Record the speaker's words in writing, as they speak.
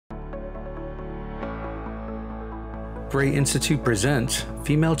Brae Institute presents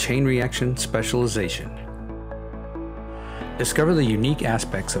Female Chain Reaction Specialization. Discover the unique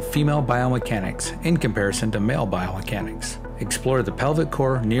aspects of female biomechanics in comparison to male biomechanics. Explore the pelvic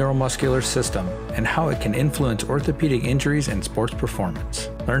core neuromuscular system and how it can influence orthopedic injuries and sports performance.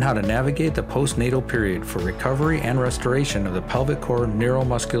 Learn how to navigate the postnatal period for recovery and restoration of the pelvic core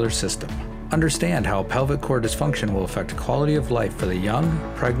neuromuscular system. Understand how pelvic core dysfunction will affect quality of life for the young,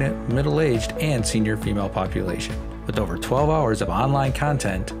 pregnant, middle-aged, and senior female population. With over 12 hours of online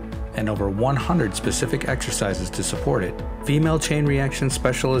content and over 100 specific exercises to support it, Female Chain Reaction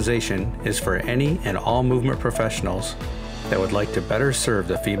Specialization is for any and all movement professionals that would like to better serve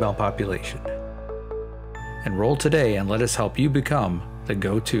the female population. Enroll today and let us help you become the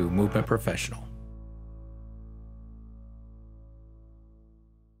go-to movement professional.